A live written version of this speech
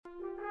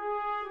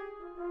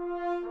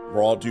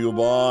Brought to you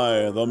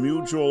by the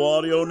Mutual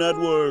Audio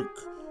Network.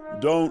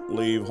 Don't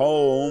leave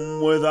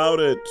home without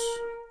it.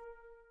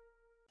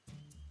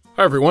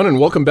 Hi everyone, and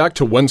welcome back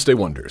to Wednesday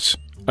Wonders.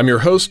 I'm your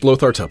host,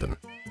 Lothar Tuppen.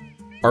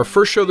 Our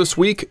first show this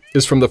week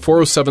is from the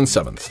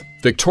 4077th,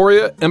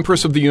 Victoria,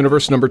 Empress of the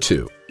Universe number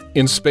 2.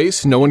 In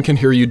space, no one can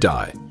hear you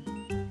die.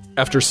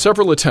 After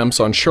several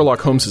attempts on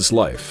Sherlock Holmes'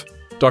 life,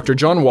 Dr.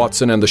 John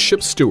Watson and the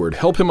ship's steward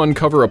help him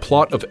uncover a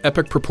plot of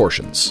epic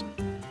proportions.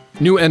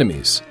 New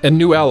enemies and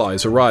new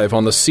allies arrive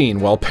on the scene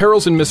while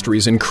perils and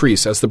mysteries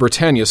increase as the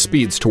Britannia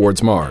speeds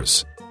towards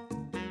Mars.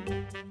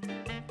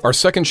 Our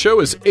second show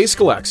is Ace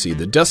Galaxy,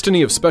 the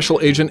destiny of Special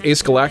Agent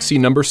Ace Galaxy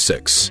number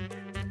 6.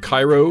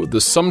 Cairo,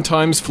 the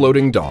sometimes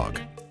floating dog.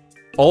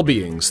 All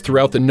beings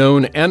throughout the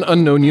known and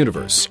unknown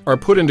universe are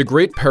put into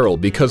great peril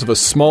because of a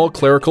small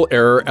clerical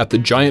error at the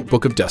giant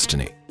book of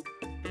destiny.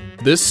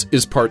 This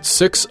is part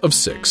 6 of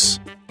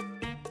 6.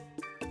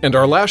 And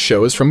our last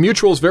show is from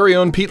Mutual's very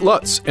own Pete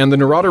Lutz and the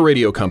Narada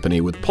Radio Company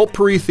with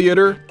Pulppourri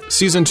Theater,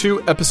 Season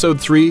 2, Episode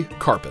 3,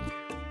 Carpin.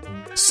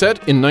 Set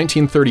in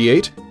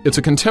 1938, it's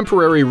a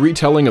contemporary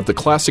retelling of the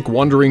classic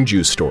Wandering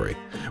Jew story,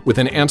 with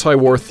an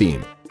anti-war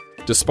theme.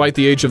 Despite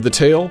the age of the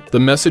tale, the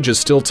message is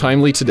still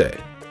timely today.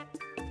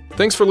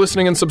 Thanks for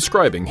listening and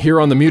subscribing here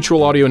on the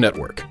Mutual Audio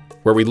Network,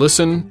 where we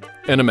listen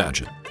and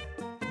imagine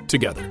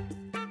together.